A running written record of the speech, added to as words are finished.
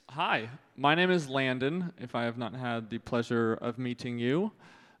Hi, my name is Landon, if I have not had the pleasure of meeting you.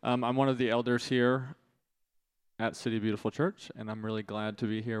 I'm one of the elders here at City Beautiful Church, and I'm really glad to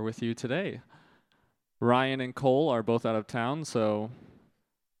be here with you today. Ryan and Cole are both out of town, so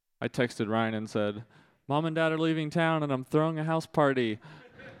I texted Ryan and said, Mom and Dad are leaving town, and I'm throwing a house party.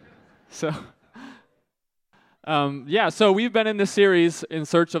 So, so we've been in this series, In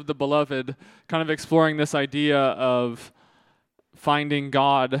Search of the Beloved, kind of exploring this idea of finding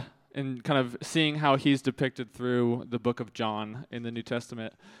God and kind of seeing how he's depicted through the book of John in the New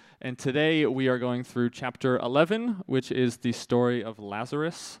Testament. And today we are going through chapter 11, which is the story of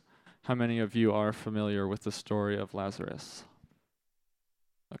Lazarus. How many of you are familiar with the story of Lazarus?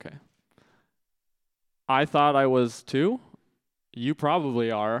 Okay. I thought I was too. You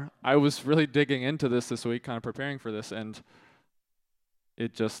probably are. I was really digging into this week, kind of preparing for this, and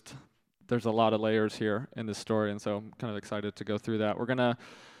there's a lot of layers here in this story, and so I'm kind of excited to go through that. We're going to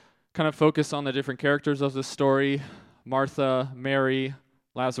kind of focus on the different characters of this story, Martha, Mary,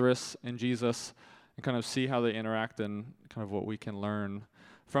 Lazarus, and Jesus, and kind of see how they interact and kind of what we can learn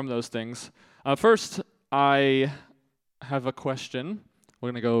from those things. First, I have a question.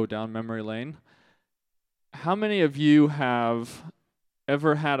 We're going to go down memory lane. How many of you have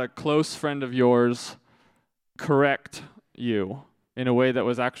ever had a close friend of yours correct you in a way that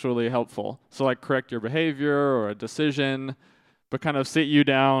was actually helpful? So like correct your behavior or a decision, but kind of sit you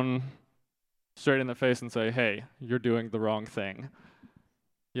down straight in the face and say, hey, you're doing the wrong thing.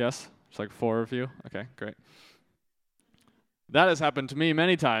 Yes? It's like 4 of you? Okay, great. That has happened to me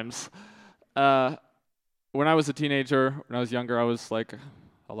many times. When I was a teenager, when I was younger, I was like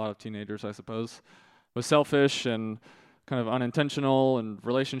a lot of teenagers, I suppose, was selfish and kind of unintentional in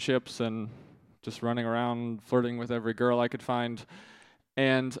relationships and just running around flirting with every girl I could find.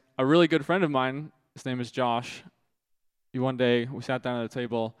 And a really good friend of mine, his name is Josh, one day we sat down at a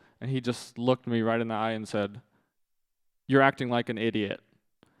table and he just looked me right in the eye and said, "You're acting like an idiot."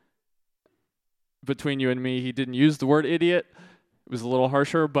 Between you and me, he didn't use the word idiot. It was a little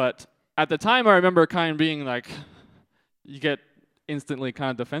harsher, but at the time I remember kind of being like, you get instantly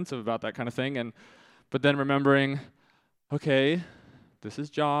kind of defensive about that kind of thing. But then remembering, okay, this is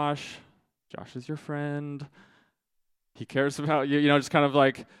Josh. Josh is your friend. He cares about you, just kind of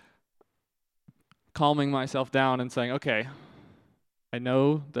like calming myself down and saying, okay, I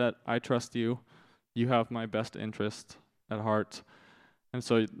know that I trust you. You have my best interest at heart. And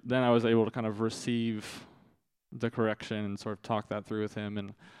so then I was able to kind of receive the correction and sort of talk that through with him. And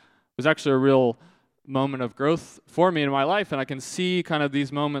it was actually a real moment of growth for me in my life. And I can see kind of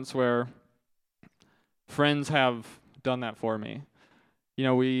these moments where friends have done that for me.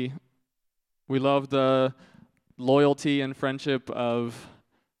 We love the loyalty and friendship of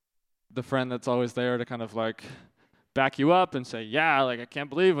the friend that's always there to kind of like back you up and say, yeah, like I can't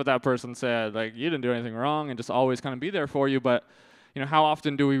believe what that person said. Like you didn't do anything wrong, and just always kind of be there for you. But how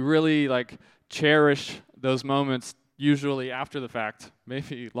often do we really like cherish those moments? Usually after the fact,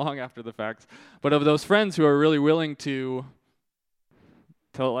 maybe long after the fact, but of those friends who are really willing to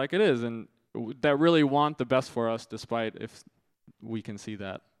tell it like it is and that really want the best for us, despite if we can see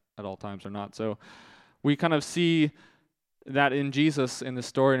that at all times or not. So we kind of see that in Jesus in the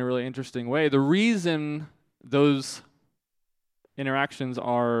story in a really interesting way. The reason those interactions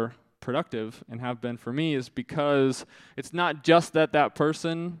are productive and have been for me is because it's not just that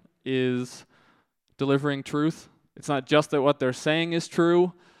person is delivering truth. It's not just that what they're saying is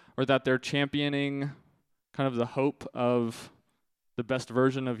true or that they're championing kind of the hope of the best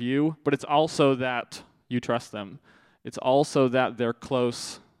version of you, but it's also that you trust them. It's also that they're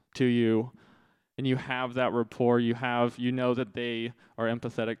close to you and you have that rapport, you know that they are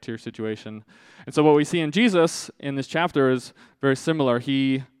empathetic to your situation. And so what we see in Jesus in this chapter is very similar.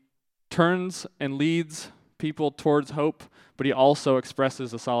 He turns and leads people towards hope, but he also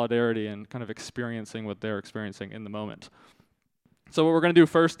expresses a solidarity and kind of experiencing what they're experiencing in the moment. So what we're going to do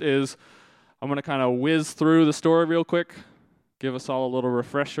first is I'm going to kind of whiz through the story real quick, give us all a little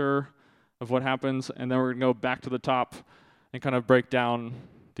refresher of what happens, and then we're going to go back to the top and kind of break down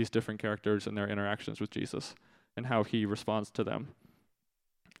these different characters and their interactions with Jesus and how he responds to them.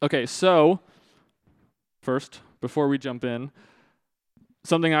 Okay, so first, before we jump in,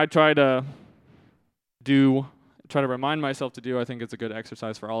 something I try to remind myself to do, I think it's a good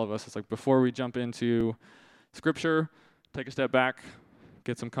exercise for all of us. It's like before we jump into Scripture, take a step back,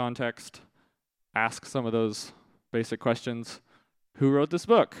 get some context, ask some of those basic questions. Who wrote this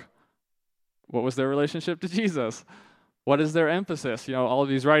book? What was their relationship to Jesus? What is their emphasis? All of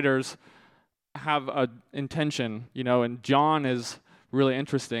these writers have an intention, and John is really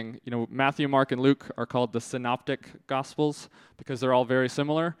interesting. You know, Matthew, Mark, and Luke are called the synoptic gospels because they're all very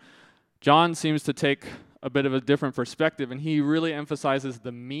similar. John seems to take a bit of a different perspective, and he really emphasizes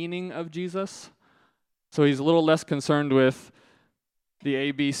the meaning of Jesus. So he's a little less concerned with the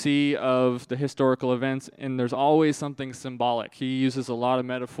ABC of the historical events, and there's always something symbolic. He uses a lot of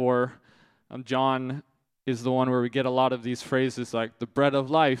metaphor. John is the one where we get a lot of these phrases like the bread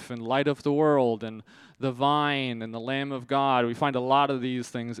of life and light of the world and the vine and the Lamb of God. We find a lot of these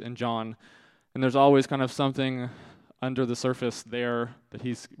things in John, and there's always kind of something under the surface there that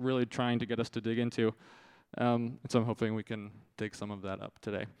he's really trying to get us to dig into. And so I'm hoping we can dig some of that up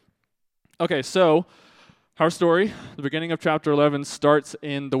today. Okay, so our story, the beginning of chapter 11, starts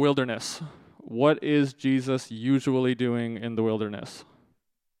in the wilderness. What is Jesus usually doing in the wilderness?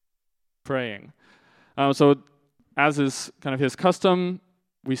 Praying. So as is kind of his custom,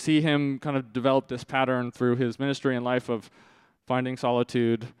 we see him kind of develop this pattern through his ministry and life of finding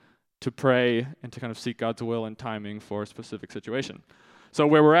solitude to pray and to kind of seek God's will and timing for a specific situation. So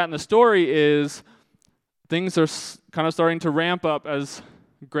where we're at in the story is things are kind of starting to ramp up, as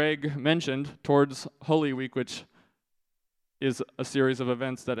Greg mentioned, towards Holy Week, which is a series of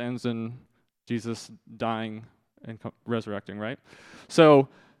events that ends in Jesus dying and resurrecting, right? So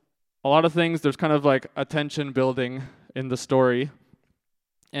a lot of things, there's kind of like a tension building in the story.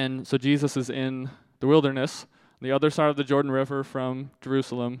 And so Jesus is in the wilderness, the other side of the Jordan River from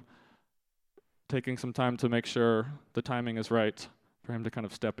Jerusalem, taking some time to make sure the timing is right for him to kind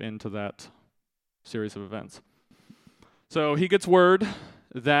of step into that series of events. So he gets word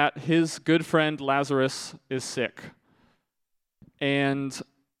that his good friend Lazarus is sick. And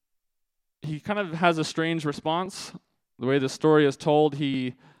he kind of has a strange response. The way the story is told,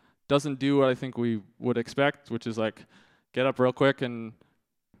 he doesn't do what I think we would expect, which is like get up real quick and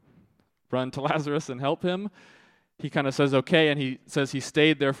run to Lazarus and help him. He kind of says okay, and he says he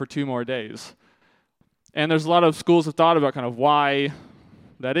stayed there for 2 more days. And there's a lot of schools of thought about kind of why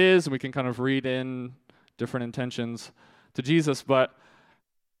that is, and we can kind of read in different intentions to Jesus, but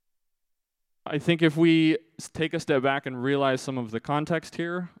I think if we take a step back and realize some of the context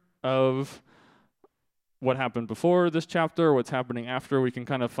here of what happened before this chapter, what's happening after, we can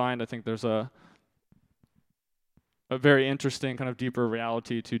kind of find, I think there's a very interesting kind of deeper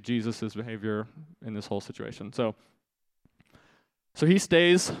reality to Jesus' behavior in this whole situation. So he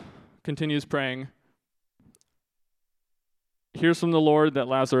stays, continues praying, hears from the Lord that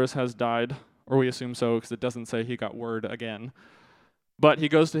Lazarus has died, or we assume so because it doesn't say he got word again. But he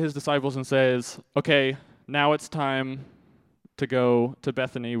goes to his disciples and says, okay, now it's time to go to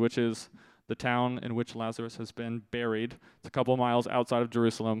Bethany, which is the town in which Lazarus has been buried. It's a couple miles outside of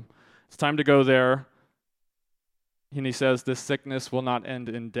Jerusalem. It's time to go there. And he says, this sickness will not end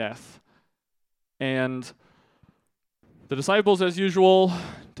in death. And the disciples, as usual,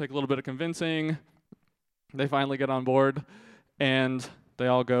 take a little bit of convincing. They finally get on board, and they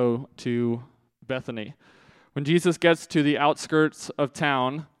all go to Bethany. When Jesus gets to the outskirts of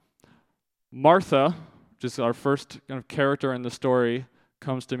town, Martha, which is our first kind of character in the story,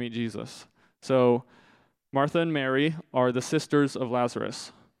 comes to meet Jesus. So Martha and Mary are the sisters of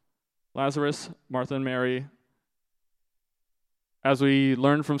Lazarus. Lazarus, Martha, and Mary, as we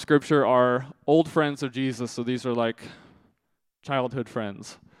learn from Scripture, are old friends of Jesus. So these are like childhood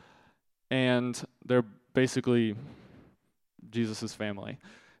friends. And they're basically Jesus' family.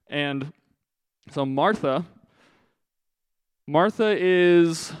 And so Martha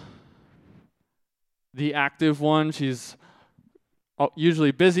is the active one. She's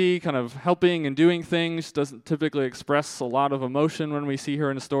usually busy, kind of helping and doing things, doesn't typically express a lot of emotion when we see her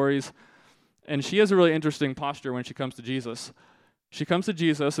in the stories. And she has a really interesting posture when she comes to Jesus. She comes to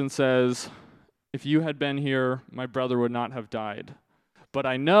Jesus and says, if you had been here, my brother would not have died. But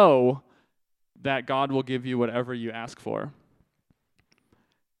I know that God will give you whatever you ask for.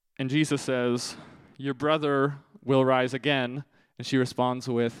 And Jesus says, your brother will rise again. And she responds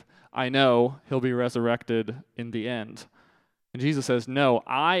with, I know he'll be resurrected in the end. And Jesus says, no,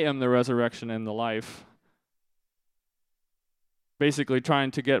 I am the resurrection and the life. Basically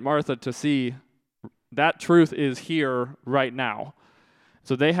trying to get Martha to see that truth is here right now.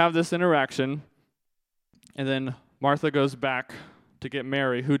 So they have this interaction, and then Martha goes back to get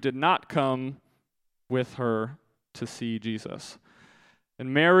Mary, who did not come with her to see Jesus.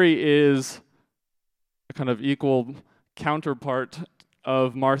 And Mary is a kind of equal counterpart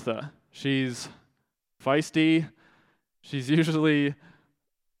of Martha. She's feisty. She's usually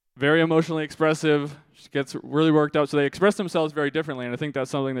very emotionally expressive. She gets really worked out. So they express themselves very differently, and I think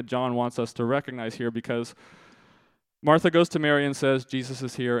that's something that John wants us to recognize here, because Martha goes to Mary and says, Jesus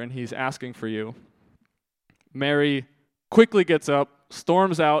is here and he's asking for you. Mary quickly gets up,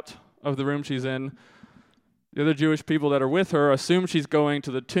 storms out of the room she's in. The other Jewish people that are with her assume she's going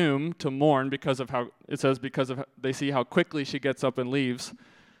to the tomb to mourn because of how, it says, they see how quickly she gets up and leaves.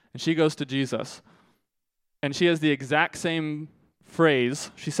 And she goes to Jesus. And she has the exact same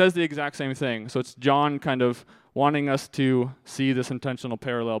phrase. She says the exact same thing. So it's John kind of wanting us to see this intentional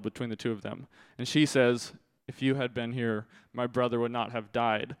parallel between the two of them. And she says, if you had been here, my brother would not have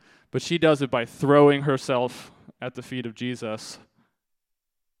died. But she does it by throwing herself at the feet of Jesus.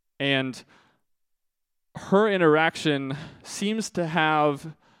 And her interaction seems to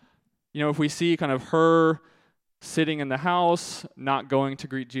have, if we see kind of her sitting in the house, not going to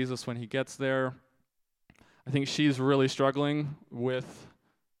greet Jesus when he gets there, I think she's really struggling with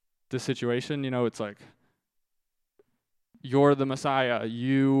the situation. It's like, you're the Messiah.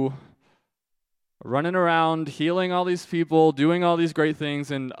 You are running around, healing all these people, doing all these great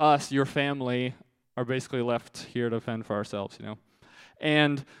things, and us, your family, are basically left here to fend for ourselves,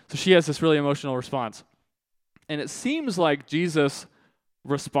 And so she has this really emotional response. And it seems like Jesus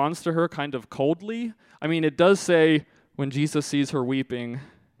responds to her kind of coldly. I mean, it does say when Jesus sees her weeping,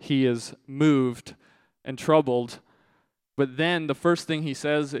 he is moved and troubled. But then the first thing he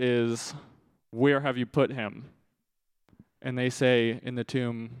says is, where have you put him? And they say, in the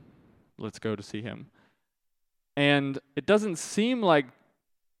tomb, let's go to see him. And it doesn't seem like,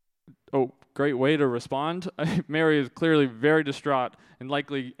 great way to respond. Mary is clearly very distraught and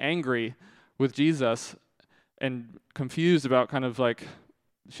likely angry with Jesus and confused about kind of like,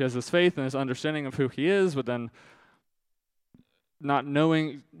 she has this faith and this understanding of who he is, but then not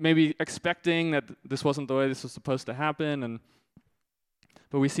knowing, maybe expecting that this wasn't the way this was supposed to happen.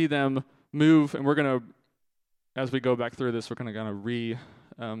 But we see them move, and we're going to, as we go back through this, we're going to kind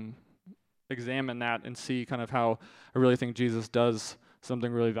of examine that and see kind of how I really think Jesus does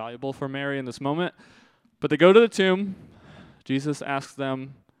something really valuable for Mary in this moment. But they go to the tomb. Jesus asks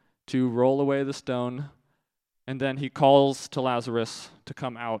them to roll away the stone, and then he calls to Lazarus to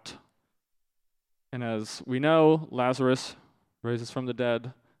come out. And as we know, Lazarus raises from the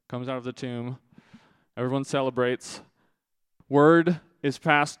dead, comes out of the tomb. Everyone celebrates. Word is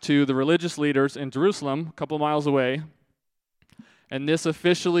passed to the religious leaders in Jerusalem, a couple miles away, and this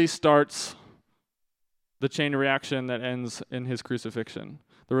officially starts the chain reaction that ends in his crucifixion.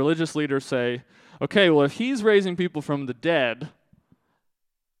 The religious leaders say, okay, well, if he's raising people from the dead,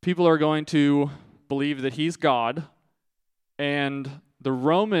 people are going to believe that he's God, and the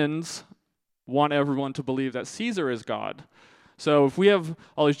Romans want everyone to believe that Caesar is God. So if we have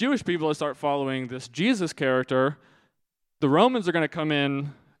all these Jewish people that start following this Jesus character, the Romans are going to come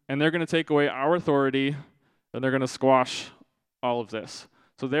in, and they're going to take away our authority, and they're going to squash all of this.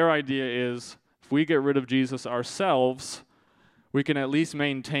 So their idea is, if we get rid of Jesus ourselves, we can at least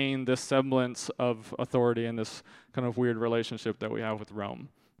maintain this semblance of authority and this kind of weird relationship that we have with Rome.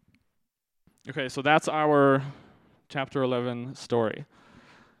 Okay, so that's our chapter 11 story.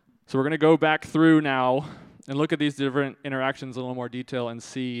 So we're going to go back through now and look at these different interactions in a little more detail and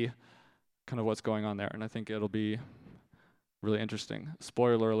see kind of what's going on there. And I think it'll be really interesting.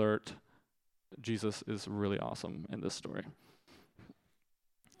 Spoiler alert, Jesus is really awesome in this story.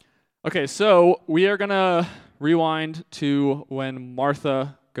 Okay, so we are going to rewind to when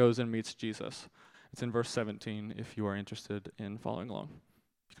Martha goes and meets Jesus. It's in verse 17 if you are interested in following along.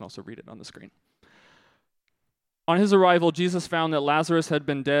 You can also read it on the screen. On his arrival, Jesus found that Lazarus had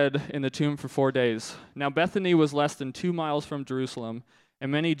been dead in the tomb for 4 days. Now Bethany was less than 2 miles from Jerusalem,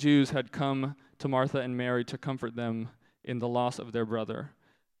 and many Jews had come to Martha and Mary to comfort them in the loss of their brother.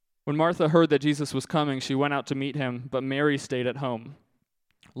 When Martha heard that Jesus was coming, she went out to meet him, but Mary stayed at home.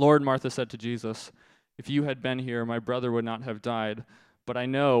 Lord, Martha said to Jesus, if you had been here, my brother would not have died, but I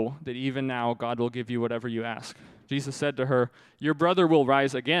know that even now God will give you whatever you ask. Jesus said to her, your brother will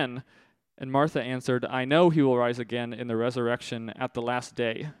rise again. And Martha answered, I know he will rise again in the resurrection at the last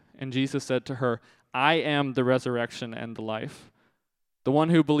day. And Jesus said to her, I am the resurrection and the life. The one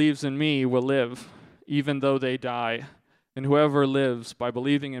who believes in me will live, even though they die. And whoever lives by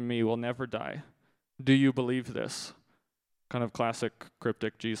believing in me will never die. Do you believe this? Kind of classic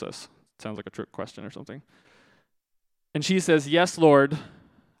cryptic Jesus. Sounds like a trick question or something. And she says, yes, Lord,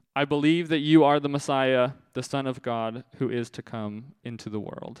 I believe that you are the Messiah, the Son of God, who is to come into the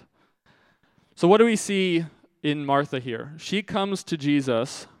world. So what do we see in Martha here? She comes to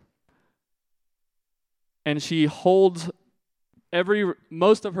Jesus, and she holds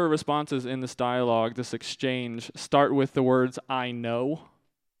most of her responses in this dialogue, this exchange, start with the words, I know.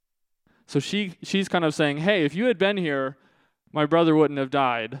 So she's kind of saying, hey, if you had been here, my brother wouldn't have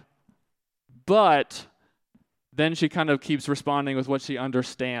died. But then she kind of keeps responding with what she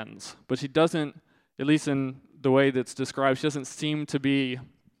understands. But she doesn't, at least in the way that's described, she doesn't seem to be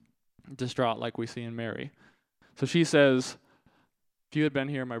distraught like we see in Mary. So she says, if you had been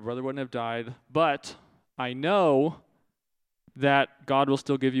here, my brother wouldn't have died, but I know that God will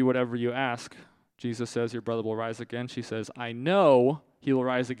still give you whatever you ask. Jesus says, your brother will rise again. She says, I know he will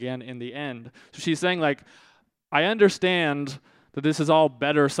rise again in the end. So she's saying, like, I understand that this is all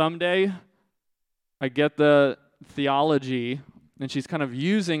better someday. I get the theology, and she's kind of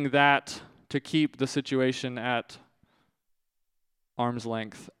using that to keep the situation at arm's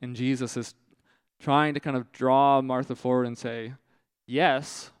length. And Jesus is trying to kind of draw Martha forward and say,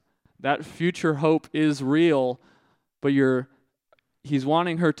 yes, that future hope is real, but he's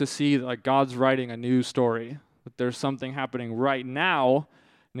wanting her to see that, like, God's writing a new story, that there's something happening right now,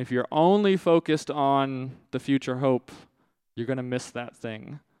 and if you're only focused on the future hope, you're going to miss that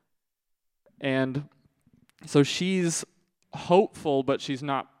thing. And so she's hopeful, but she's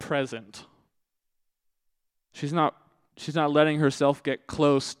not present. She's not letting herself get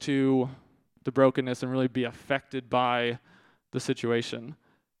close to the brokenness and really be affected by the situation.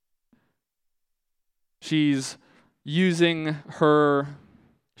 She's trying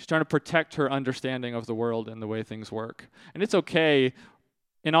to protect her understanding of the world and the way things work. And it's okay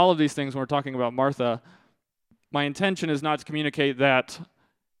in all of these things when we're talking about Martha. My intention is not to communicate that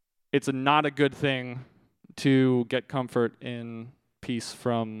it's not a good thing to get comfort in peace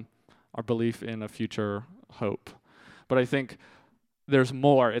from our belief in a future hope. But I think there's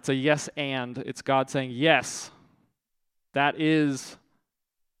more. It's a yes and. It's God saying, yes, that is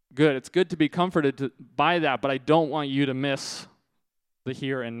good. It's good to be comforted by that, but I don't want you to miss the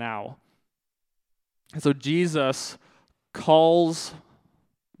here and now. And so Jesus calls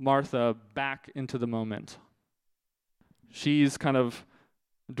Martha back into the moment. She's kind of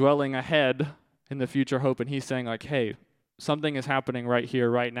dwelling ahead in the future hope, and he's saying, like, hey, something is happening right here,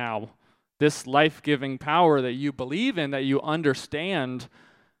 right now. This life-giving power that you believe in, that you understand,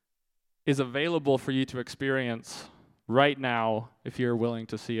 is available for you to experience right now if you're willing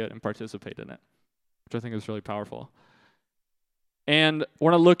to see it and participate in it, which I think is really powerful. And I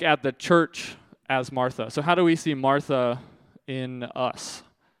want to look at the church as Martha. So how do we see Martha in us?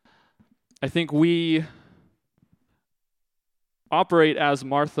 I think we operate as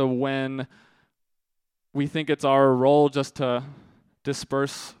Martha when we think it's our role just to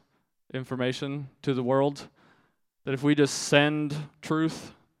disperse information to the world. That if we just send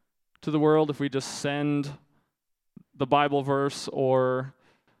truth to the world, if we just send the Bible verse or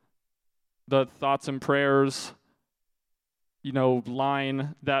the thoughts and prayers,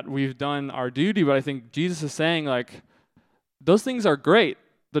 line, that we've done our duty. But I think Jesus is saying, like, those things are great.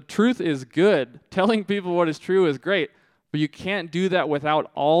 The truth is good. Telling people what is true is great. But you can't do that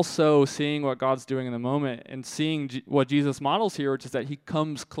without also seeing what God's doing in the moment and seeing what Jesus models here, which is that he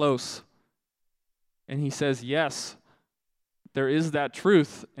comes close. And he says, yes, there is that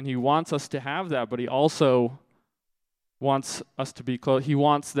truth, and he wants us to have that, but he also wants us to be close. He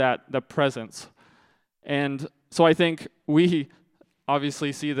wants the presence. And so I think we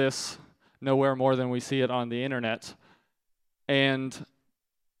obviously see this nowhere more than we see it on the internet. And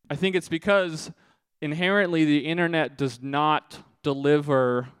I think it's because inherently the internet does not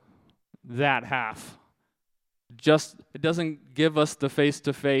deliver that half. It doesn't give us the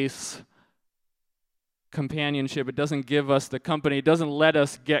face-to-face companionship. It doesn't give us the company. It doesn't let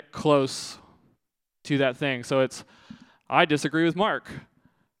us get close to that thing. So I disagree with Mark.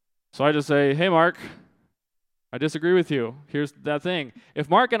 So I just say, hey, Mark, I disagree with you. Here's that thing. If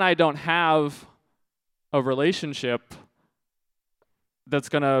Mark and I don't have a relationship that's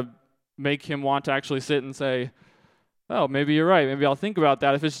going to make him want to actually sit and say, oh, maybe you're right. Maybe I'll think about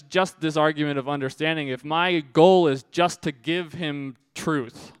that. If it's just this argument of understanding, if my goal is just to give him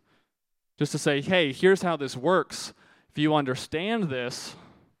truth, just to say, hey, here's how this works. If you understand this,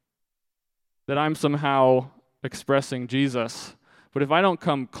 that I'm somehow expressing Jesus. But if I don't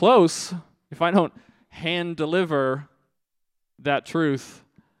come close, if I don't hand deliver that truth,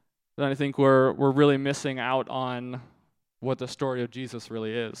 then I think we're really missing out on what the story of Jesus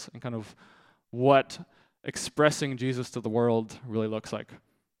really is and kind of what expressing Jesus to the world really looks like.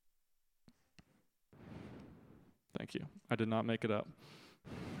 Thank you. I did not make it up.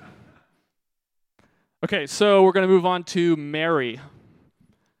 Okay, so we're going to move on to Mary.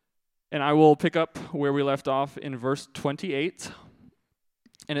 And I will pick up where we left off in verse 28.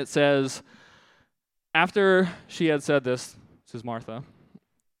 And it says, after she had said this is Martha,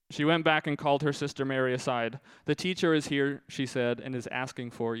 she went back and called her sister Mary aside. The teacher is here, she said, and is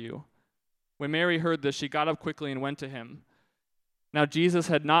asking for you. When Mary heard this, she got up quickly and went to him. Now Jesus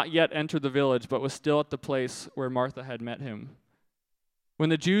had not yet entered the village, but was still at the place where Martha had met him. When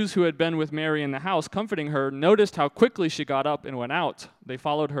the Jews who had been with Mary in the house comforting her noticed how quickly she got up and went out, they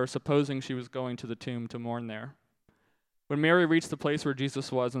followed her, supposing she was going to the tomb to mourn there. When Mary reached the place where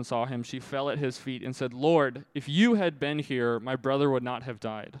Jesus was and saw him, she fell at his feet and said, "Lord, if you had been here, my brother would not have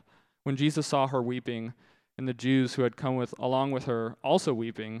died." When Jesus saw her weeping, and the Jews who had come along with her also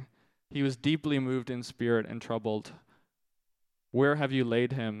weeping, he was deeply moved in spirit and troubled. "Where have you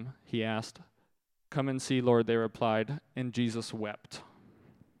laid him?" he asked. "Come and see, Lord," they replied, and Jesus wept.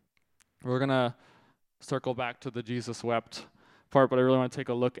 We're going to circle back to the Jesus wept part, but I really want to take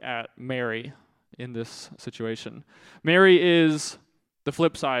a look at Mary in this situation. Mary is the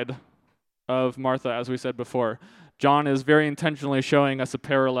flip side of Martha, as we said before. John is very intentionally showing us a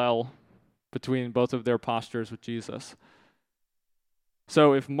parallel between both of their postures with Jesus.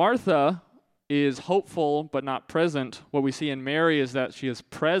 So if Martha is hopeful but not present, what we see in Mary is that she is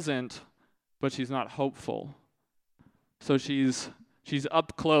present, but she's not hopeful. So she's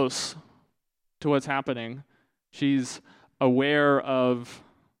up close to what's happening. She's aware of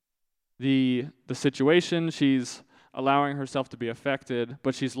the situation. She's allowing herself to be affected,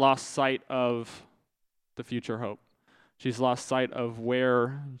 but she's lost sight of the future hope. She's lost sight of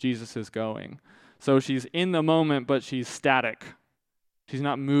where Jesus is going. So she's in the moment, but she's static. She's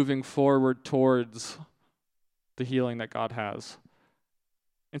not moving forward towards the healing that God has.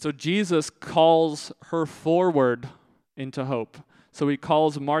 And so Jesus calls her forward into hope. So he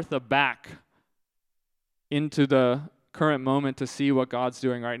calls Martha back into the current moment to see what God's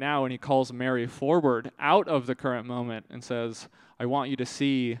doing right now, and he calls Mary forward out of the current moment and says, "I want you to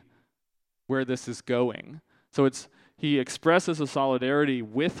see where this is going." So he expresses a solidarity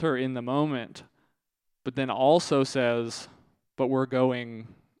with her in the moment, but then also says, but we're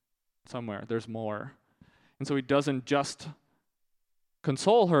going somewhere, there's more. And so he doesn't just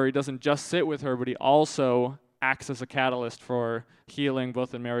console her, he doesn't just sit with her, but he also acts as a catalyst for healing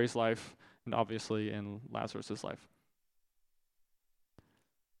both in Mary's life and obviously in Lazarus' life.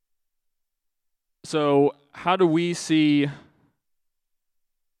 So how do we see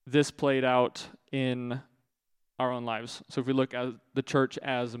this played out in our own lives? So if we look at the church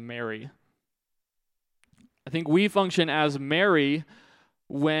as Mary, I think we function as Mary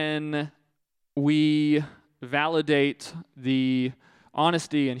when we validate the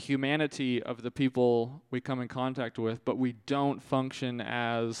honesty and humanity of the people we come in contact with, but we don't function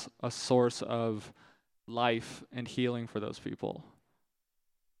as a source of life and healing for those people.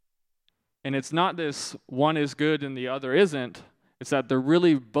 And it's not this one is good and the other isn't. It's that they're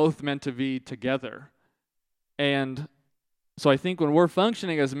really both meant to be together. And so I think when we're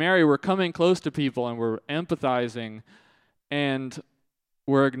functioning as Mary, we're coming close to people and we're empathizing and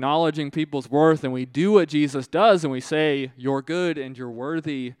we're acknowledging people's worth, and we do what Jesus does and we say, "You're good and you're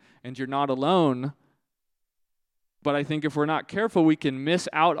worthy and you're not alone." But I think if we're not careful, we can miss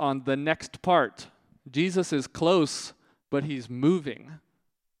out on the next part. Jesus is close, but he's moving.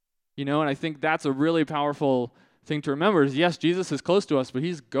 And I think that's a really powerful thing to remember is, yes, Jesus is close to us, but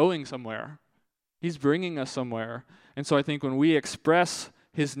he's going somewhere. He's bringing us somewhere. And so I think when we express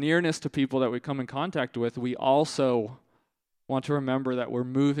his nearness to people that we come in contact with, we also want to remember that we're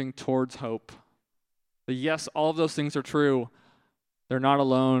moving towards hope. That yes, all of those things are true. They're not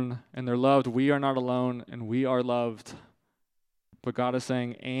alone and they're loved. We are not alone and we are loved. But God is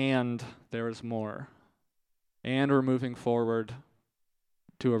saying, and there is more. And we're moving forward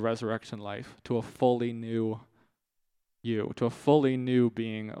to a resurrection life, to a fully new you, to a fully new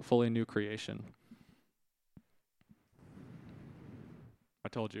being, a fully new creation. I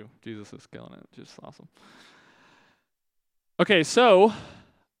told you, Jesus is killing it. Just awesome. Okay, so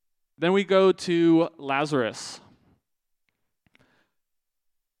then we go to Lazarus.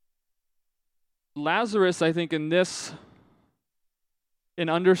 Lazarus, I think in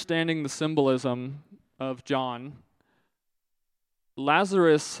understanding the symbolism of John,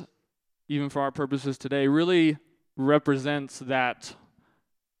 Lazarus, even for our purposes today, really represents that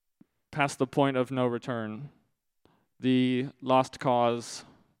past the point of no return, the lost cause.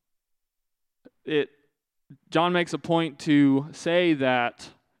 John makes a point to say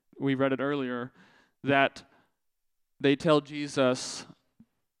that, we read it earlier, that they tell Jesus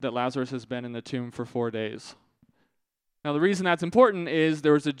that Lazarus has been in the tomb for 4 days. Now, the reason that's important is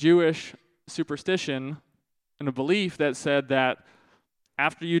there was a Jewish superstition and a belief that said that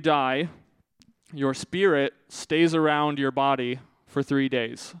after you die, your spirit stays around your body for 3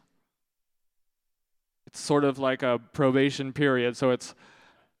 days. It's sort of like a probation period, so it's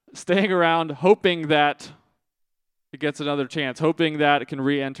staying around, hoping that it gets another chance, hoping that it can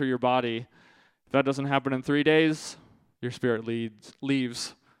re-enter your body. If that doesn't happen in 3 days, your spirit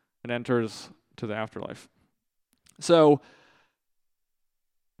leaves and enters to the afterlife. So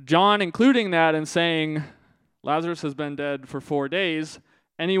John including that and saying Lazarus has been dead for 4 days,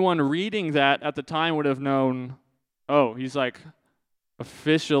 anyone reading that at the time would have known, oh, he's like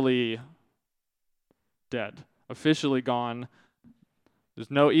officially dead, officially gone.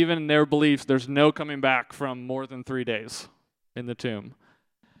 There's no, even in their beliefs, there's no coming back from more than 3 days in the tomb.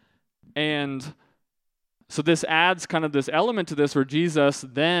 And so this adds kind of this element to this where Jesus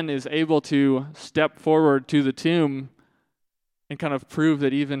then is able to step forward to the tomb and kind of prove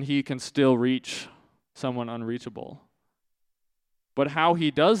that even he can still reach someone unreachable. But how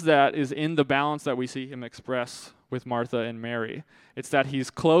he does that is in the balance that we see him express with Martha and Mary. It's that he's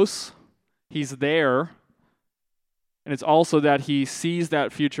close, he's there, and it's also that he sees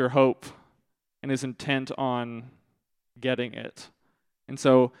that future hope and is intent on getting it. And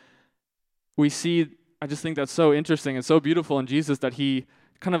so we see, I just think that's so interesting and so beautiful in Jesus that he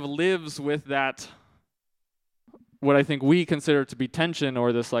kind of lives with that, what I think we consider to be tension,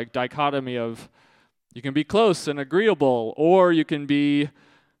 or this like dichotomy of you can be close and agreeable, or you can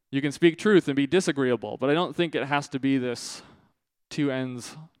speak truth and be disagreeable. But I don't think it has to be this two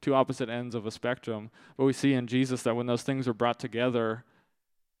opposite ends of a spectrum. But we see in Jesus that when those things are brought together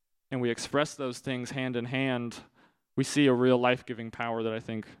and we express those things hand in hand, we see a real life-giving power that I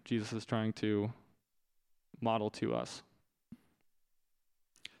think Jesus is trying to model to us.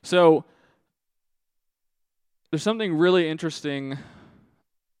 So there's something really interesting,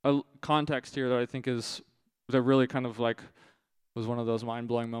 a context here that I think that really kind of like was one of those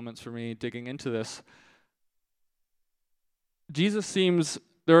mind-blowing moments for me digging into this.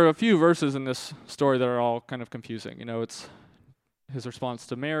 There are a few verses in this story that are all kind of confusing. It's his response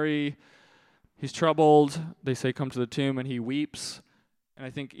to Mary. He's troubled. They say, come to the tomb, and he weeps. And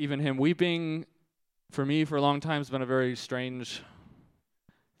I think even him weeping, for me, for a long time, has been a very strange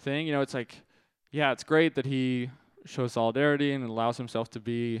thing. It's like, yeah, it's great that he shows solidarity and allows himself to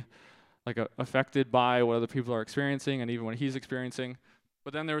be like affected by what other people are experiencing and even what he's experiencing.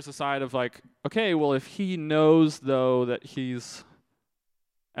 But then there was a side of like, okay, well, if he knows, though, that he's,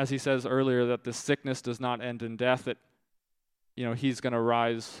 as he says earlier, that this sickness does not end in death, that, he's going to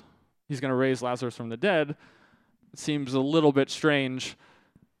raise Lazarus from the dead, it seems a little bit strange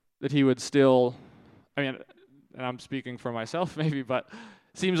that he would still, and I'm speaking for myself maybe, but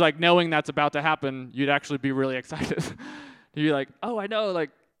it seems like knowing that's about to happen, you'd actually be really excited. You'd be like, oh, I know,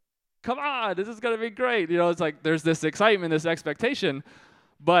 like, come on, this is going to be great. It's like there's this excitement, this expectation.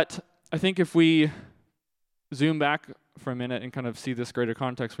 But I think if we zoom back for a minute and kind of see this greater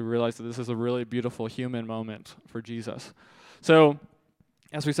context, we realize that this is a really beautiful human moment for Jesus. So,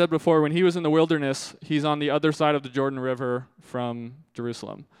 as we said before, when he was in the wilderness, he's on the other side of the Jordan River from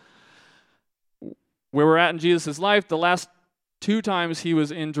Jerusalem. Where we're at in Jesus' life, the last 2 times he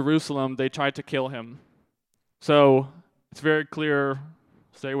was in Jerusalem, they tried to kill him. So it's very clear,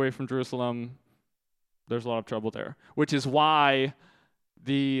 stay away from Jerusalem. There's a lot of trouble there, which is why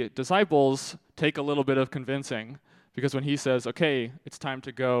the disciples take a little bit of convincing, because when he says, okay, it's time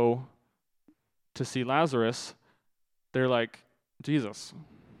to go to see Lazarus, they're like, Jesus,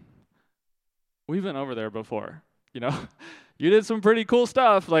 we've been over there before. You did some pretty cool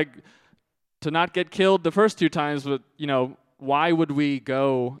stuff, like to not get killed the first 2 times, but, why would we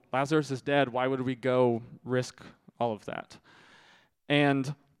go? Lazarus is dead. Why would we go risk all of that?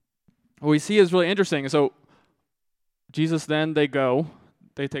 And what we see is really interesting. So Jesus then, they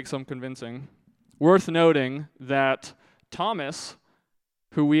take some convincing. Worth noting that Thomas,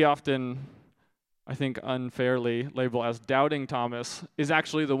 who we often, I think, unfairly label as doubting Thomas, is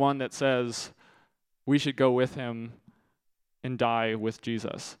actually the one that says we should go with him and die with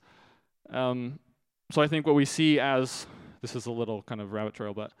Jesus. So I think what we see as, this is a little kind of rabbit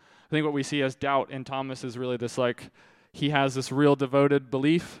trail, but I think what we see as doubt in Thomas is really this, like, he has this real devoted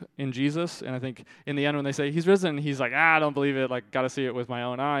belief in Jesus. And I think in the end, when they say he's risen, he's like, I don't believe it, like, got to see it with my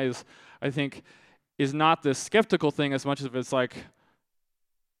own eyes, I think is not this skeptical thing as much as it's like,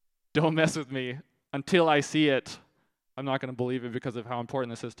 don't mess with me. Until I see it, I'm not going to believe it because of how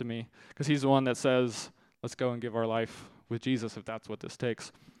important this is to me. Because he's the one that says, let's go and give our life with Jesus if that's what this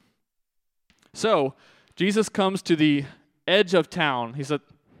takes. So Jesus comes to the edge of town. He's at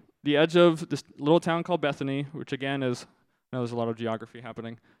the edge of this little town called Bethany, which again is, I know there's a lot of geography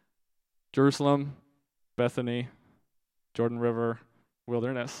happening. Jerusalem, Bethany, Jordan River,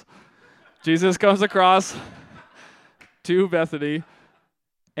 wilderness. Jesus comes across to Bethany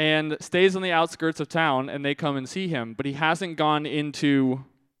and stays on the outskirts of town, and they come and see him. But he hasn't gone into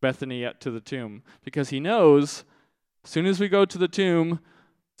Bethany yet to the tomb, because he knows as soon as we go to the tomb,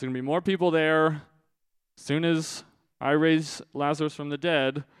 there's going to be more people there. As soon as I raise Lazarus from the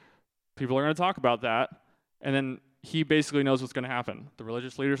dead, people are going to talk about that. And then he basically knows what's going to happen. The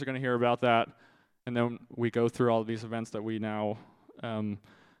religious leaders are going to hear about that, and then we go through all of these events that we now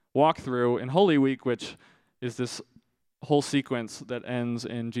walk through in Holy Week, which is this whole sequence that ends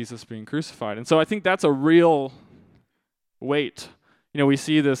in Jesus being crucified. And so I think that's a real weight. We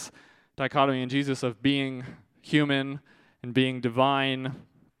see this dichotomy in Jesus of being human and being divine,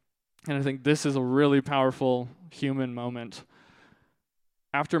 and I think this is a really powerful human moment.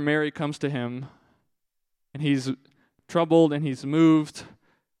 After Mary comes to him, and he's troubled and he's moved,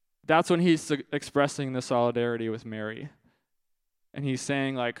 that's when he's expressing the solidarity with Mary. And he's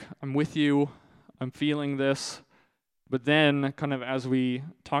saying, like, I'm with you, I'm feeling this. But then, kind of as we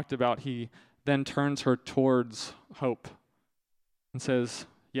talked about, he then turns her towards hope and says,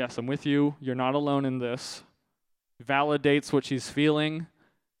 yes, I'm with you, you're not alone in this. Validates what she's feeling,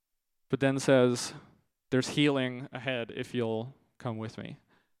 but then says, there's healing ahead if you'll come with me.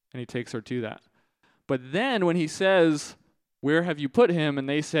 And he takes her to that. But then when he says, where have you put him? And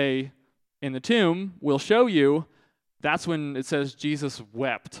they say, in the tomb, we'll show you. That's when it says Jesus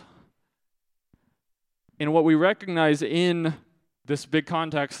wept. And what we recognize in this big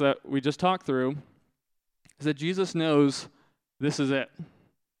context that we just talked through is that Jesus knows this is it.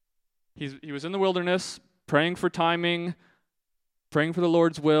 He was in the wilderness praying for timing, praying for the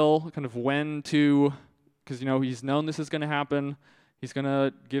Lord's will, kind of when to, because he's known this is going to happen. He's going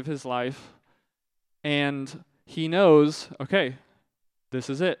to give his life. And he knows, okay, this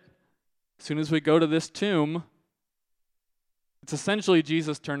is it. As soon as we go to this tomb, it's essentially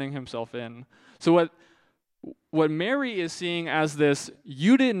Jesus turning himself in. So what Mary is seeing as this,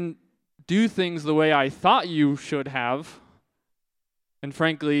 you didn't do things the way I thought you should have, and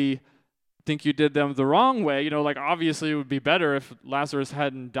frankly, think you did them the wrong way. Obviously it would be better if Lazarus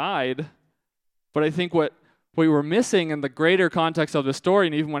hadn't died. But I think what we were missing in the greater context of the story,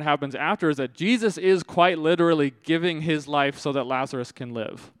 and even what happens after, is that Jesus is quite literally giving his life so that Lazarus can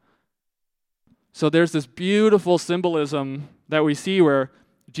live. So there's this beautiful symbolism that we see where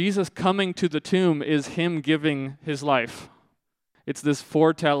Jesus coming to the tomb is him giving his life. It's this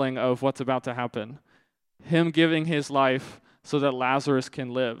foretelling of what's about to happen. Him giving his life so that Lazarus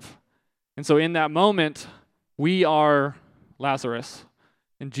can live. And so in that moment, we are Lazarus.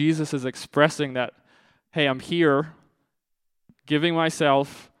 And Jesus is expressing that, hey, I'm here, giving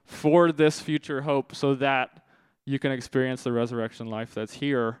myself for this future hope so that you can experience the resurrection life that's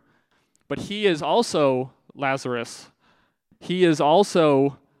here. But he is also Lazarus. He is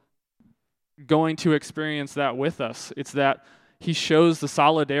also going to experience that with us. It's that he shows the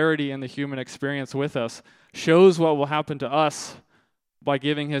solidarity in the human experience with us, shows what will happen to us by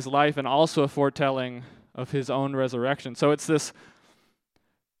giving his life, and also a foretelling of his own resurrection. So it's this,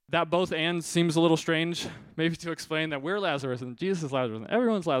 that both and seems a little strange, maybe to explain that we're Lazarus and Jesus is Lazarus and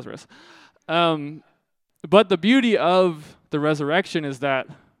everyone's Lazarus. But the beauty of the resurrection is that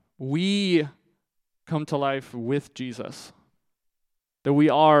we come to life with Jesus. That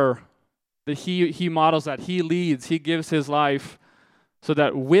we are, that he models that, he leads, he gives his life so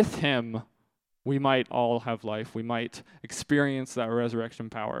that with him we might all have life. We might experience that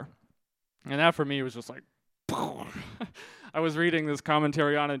resurrection power. And that for me was just like, I was reading this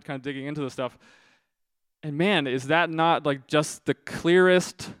commentary on it, kind of digging into this stuff. And man, is that not like just the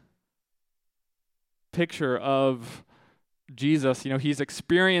clearest picture of Jesus? He's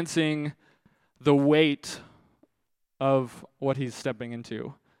experiencing the weight of what he's stepping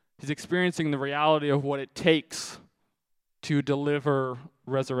into. He's experiencing the reality of what it takes to deliver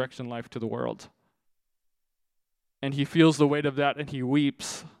resurrection life to the world. And he feels the weight of that and he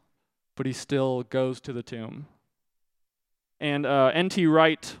weeps, but he still goes to the tomb. And N.T.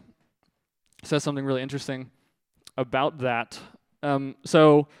 Wright says something really interesting about that.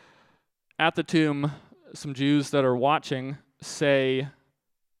 So at the tomb, some Jews that are watching say,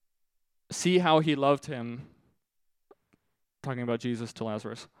 see how he loved him, talking about Jesus to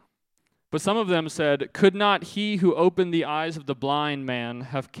Lazarus. But some of them said, could not he who opened the eyes of the blind man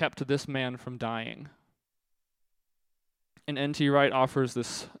have kept this man from dying? And N.T. Wright offers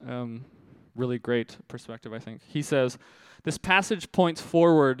this really great perspective, I think. He says, this passage points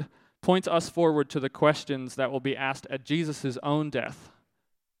us forward to the questions that will be asked at Jesus' own death.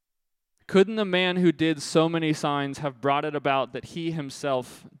 Couldn't the man who did so many signs have brought it about that he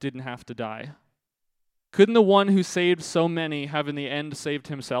himself didn't have to die? Couldn't the one who saved so many have in the end saved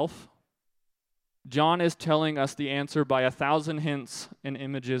himself? John is telling us the answer by 1,000 hints and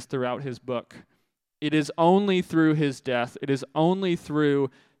images throughout his book. It is only through his death, it is only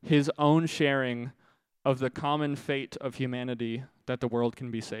through his own sharing of the common fate of humanity that the world can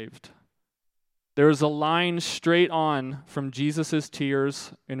be saved. There is a line straight on from Jesus'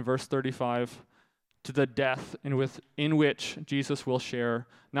 tears in verse 35 to the death in which Jesus will share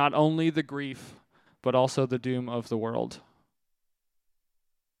not only the grief, but also the doom of the world.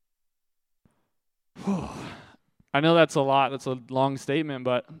 Whew. I know that's a lot, that's a long statement,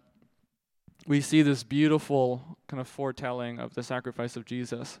 but we see this beautiful kind of foretelling of the sacrifice of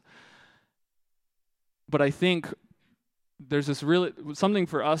Jesus. But I think there's this really, something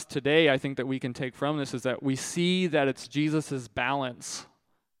for us today, I think that we can take from this is that we see that it's Jesus' balance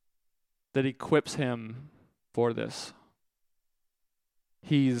that equips him for this.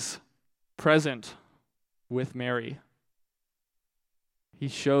 He's present with Mary. He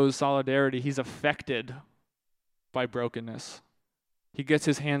shows solidarity. He's affected by brokenness. He gets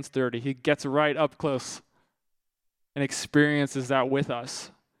his hands dirty. He gets right up close and experiences that with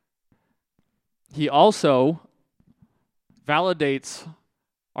us. He also validates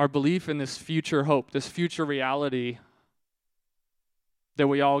our belief in this future hope, this future reality that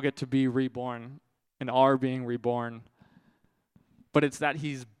we all get to be reborn and are being reborn. But it's that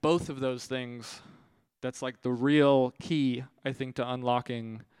he's both of those things that's like the real key, I think, to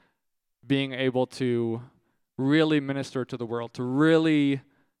unlocking being able to really minister to the world, to really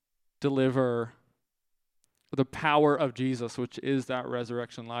deliver the power of Jesus, which is that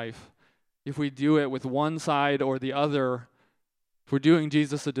resurrection life. If we do it with one side or the other, if we're doing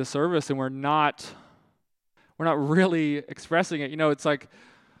Jesus a disservice and we're not really expressing it. You know, it's like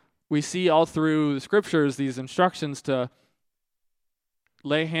we see all through the scriptures these instructions to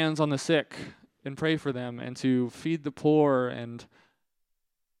lay hands on the sick and pray for them, and to feed the poor, and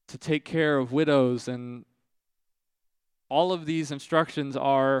to take care of widows. And all of these instructions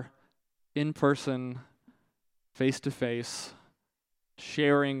are in person, face to face,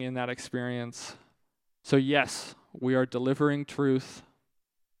 sharing in that experience. So yes, we are delivering truth.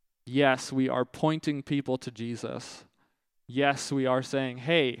 Yes, we are pointing people to Jesus. Yes, we are saying,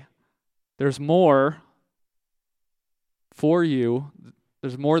 hey, there's more for you.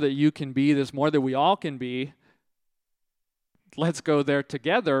 There's more that you can be. There's more that we all can be. Let's go there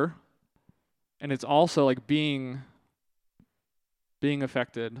together. And it's also like being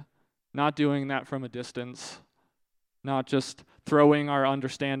affected, not doing that from a distance, not just throwing our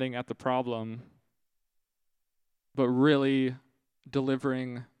understanding at the problem, but really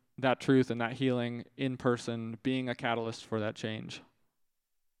delivering that truth and that healing in person, being a catalyst for that change.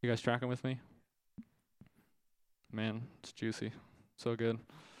 You guys tracking with me? Man, it's juicy. So good.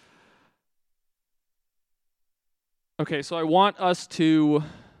 Okay, so I want us to,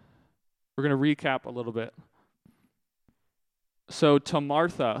 we're going to recap a little bit. So to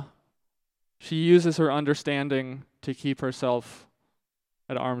Martha, she uses her understanding to keep herself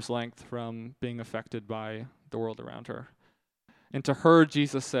at arm's length from being affected by the world around her. And to her,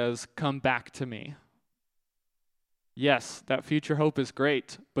 Jesus says, come back to me. Yes, that future hope is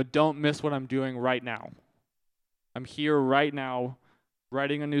great, but don't miss what I'm doing right now. I'm here right now,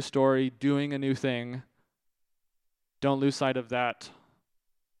 writing a new story, doing a new thing. Don't lose sight of that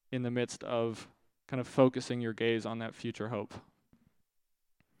in the midst of kind of focusing your gaze on that future hope.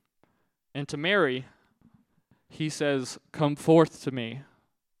 And to Mary, he says, come forth to me.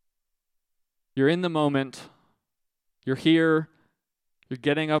 You're in the moment. You're here. You're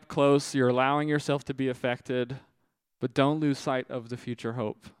getting up close. You're allowing yourself to be affected. But don't lose sight of the future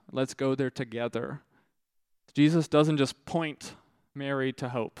hope. Let's go there together. Jesus doesn't just point Mary to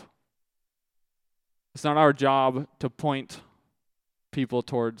hope. It's not our job to point people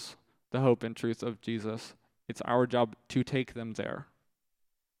towards the hope and truth of Jesus. It's our job to take them there,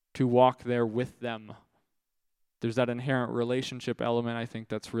 to walk there with them. There's that inherent relationship element, I think,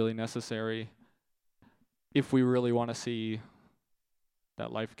 that's really necessary if we really want to see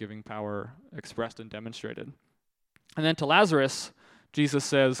that life-giving power expressed and demonstrated. And then to Lazarus, Jesus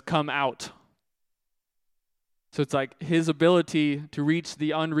says, come out. So it's like his ability to reach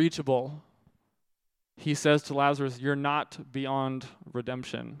the unreachable. He says to Lazarus, you're not beyond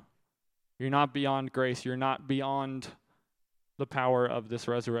redemption. You're not beyond grace. You're not beyond the power of this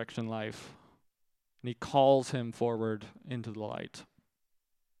resurrection life. And he calls him forward into the light.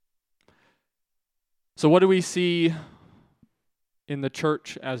 So what do we see in the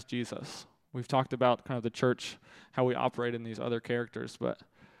church as Jesus? We've talked about kind of the church, how we operate in these other characters, but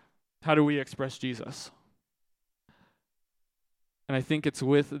how do we express Jesus? And I think it's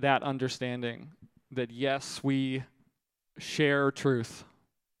with that understanding that yes, we share truth.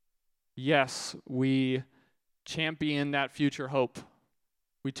 Yes, we champion that future hope.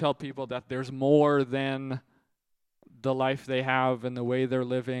 We tell people that there's more than the life they have and the way they're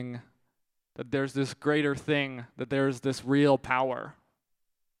living, that there's this greater thing, that there's this real power.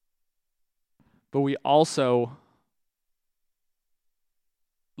 But we also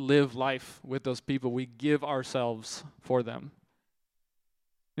live life with those people. We give ourselves for them.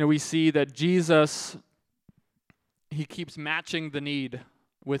 We see that Jesus, he keeps matching the need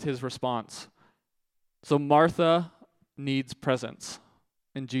with his response. So Martha needs presence,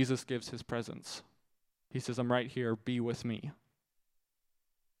 and Jesus gives his presence. He says, I'm right here, be with me.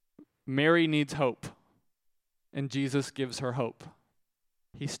 Mary needs hope, and Jesus gives her hope.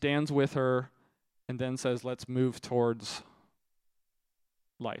 He stands with her and then says, let's move towards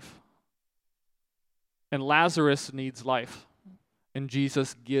life. And Lazarus needs life, and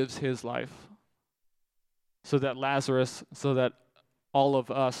Jesus gives his life so that all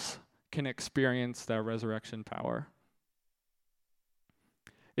of us can experience that resurrection power.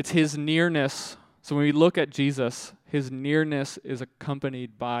 It's his nearness. So when we look at Jesus, his nearness is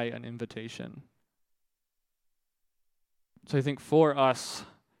accompanied by an invitation. So I think for us,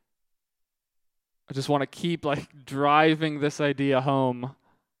 I just want to keep driving this idea home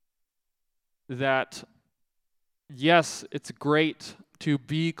that yes, it's great to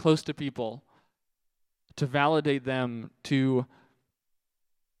be close to people, to validate them, to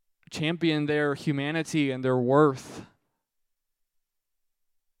champion their humanity and their worth,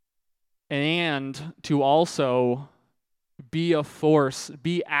 and to also be a force,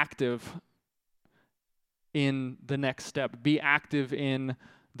 be active in the next step, be active in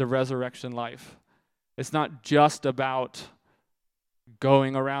the resurrection life. It's not just about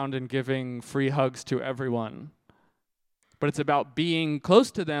going around and giving free hugs to everyone, but it's about being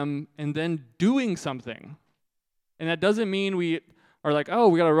close to them and then doing something. And that doesn't mean we are we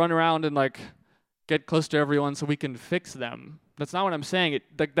got to run around and get close to everyone so we can fix them. That's not what I'm saying.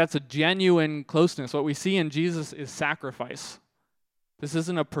 That's a genuine closeness. What we see in Jesus is sacrifice. This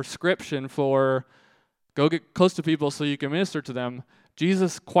isn't a prescription for go get close to people so you can minister to them.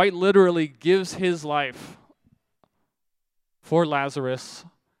 Jesus quite literally gives his life for Lazarus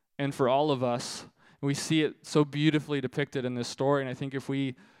and for all of us. And we see it so beautifully depicted in this story. And I think if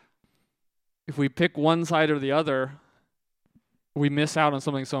we pick one side or the other, we miss out on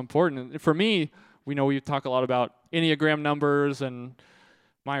something so important. And for me, we talk a lot about Enneagram numbers and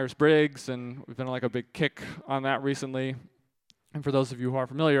Myers-Briggs, and we've been a big kick on that recently. And for those of you who are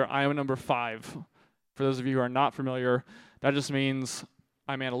familiar, I am a number 5. For those of you who are not familiar, that just means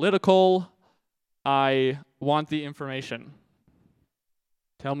I'm analytical. I want the information.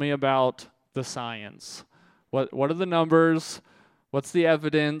 Tell me about the science. What are the numbers? What's the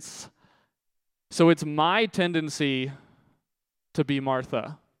evidence? So it's my tendency to be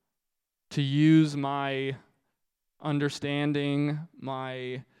Martha, to use my understanding,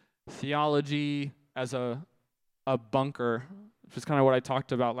 my theology as a bunker, which is kind of what I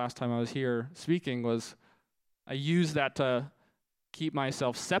talked about last time I was here speaking, was I use that to keep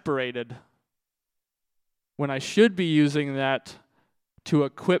myself separated when I should be using that to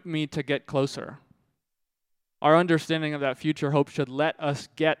equip me to get closer. Our understanding of that future hope should let us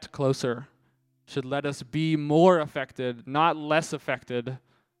get closer, should let us be more affected, not less affected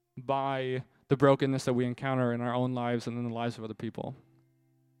by the brokenness that we encounter in our own lives and in the lives of other people.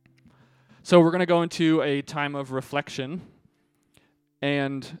 So we're going to go into a time of reflection,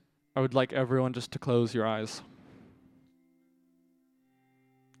 and I would like everyone just to close your eyes.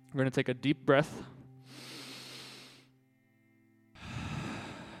 We're going to take a deep breath.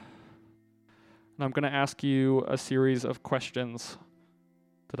 And I'm going to ask you a series of questions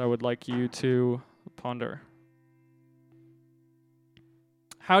that I would like you to ponder.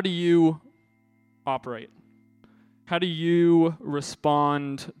 How do you operate? How do you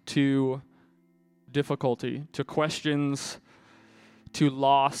respond to difficulty, to questions, to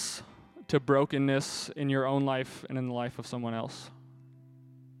loss, to brokenness in your own life and in the life of someone else?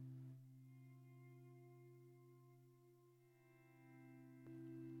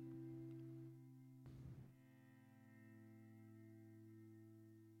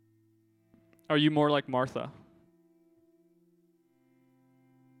 Are you more like Martha?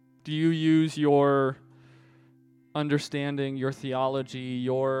 Do you use your understanding, your theology,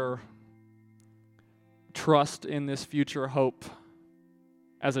 your trust in this future hope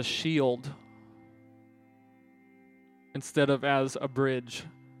as a shield instead of as a bridge?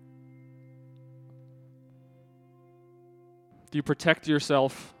 Do you protect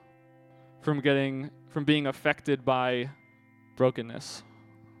yourself from being affected by brokenness?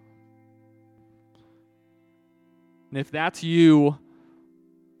 And if that's you,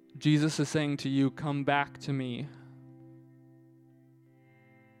 Jesus is saying to you, come back to me.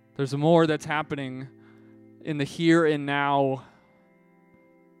 There's more that's happening in the here and now,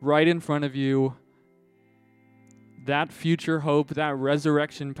 right in front of you. That future hope, that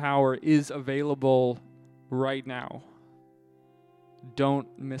resurrection power is available right now. don't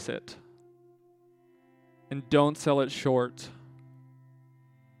miss it. And don't sell it short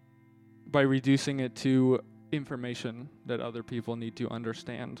by reducing it to information that other people need to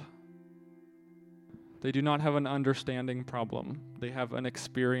understand. They do not have an understanding problem. They have an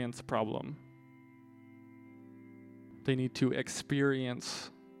experience problem. They need to experience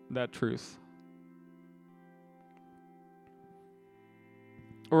that truth.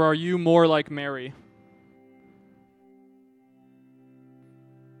 Or are you more like Mary?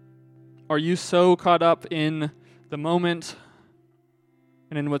 Are you so caught up in the moment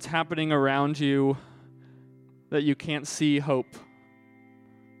and in what's happening around you that you can't see hope?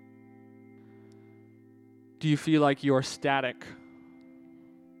 Do you feel like you're static?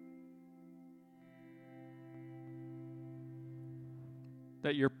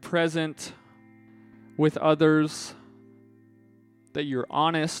 That you're present with others, that you're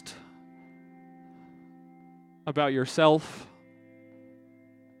honest about yourself,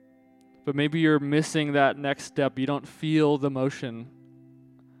 but maybe you're missing that next step. You don't feel the motion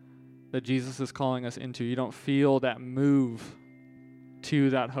that Jesus is calling us into. You don't feel that move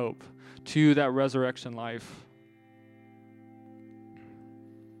to that hope, to that resurrection life.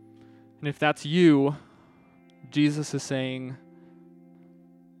 And if that's you, Jesus is saying,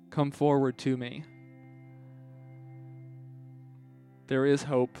 come forward to me. There is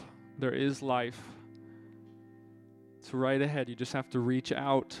hope. There is life. It's right ahead. You just have to reach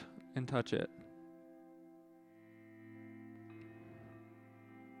out and touch it.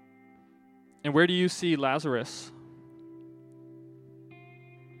 And where do you see Lazarus?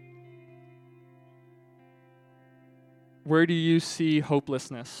 Where do you see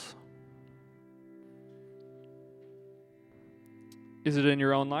hopelessness? Is it in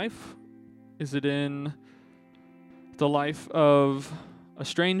your own life? Is it in the life of a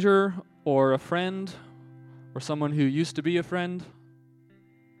stranger or a friend or someone who used to be a friend?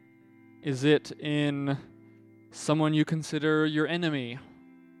 Is it in someone you consider your enemy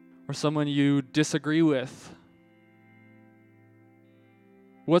or someone you disagree with?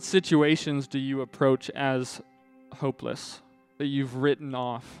 What situations do you approach as hopeless, that you've written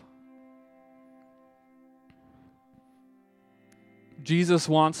off? Jesus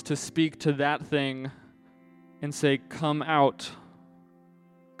wants to speak to that thing and say, come out,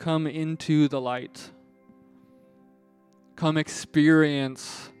 come into the light, come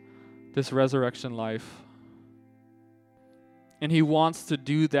experience this resurrection life. And he wants to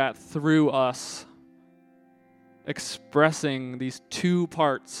do that through us, expressing these two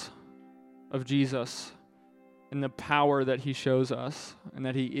parts of Jesus and the power that he shows us and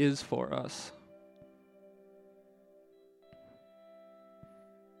that he is for us.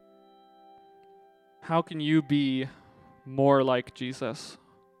 How can you be more like Jesus?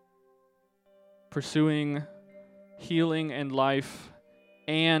 Pursuing healing and life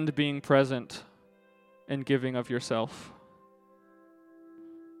and being present and giving of yourself.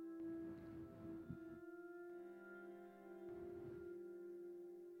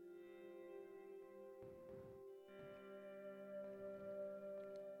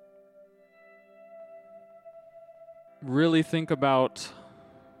 Really think about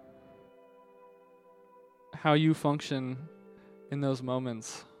how you function in those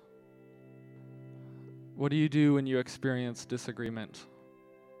moments. What do you do when you experience disagreement?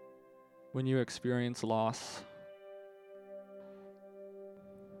 When you experience loss?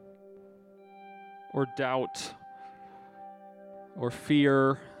 Or doubt? Or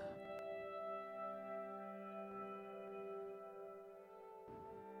fear?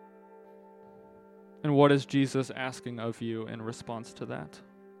 And what is Jesus asking of you in response to that?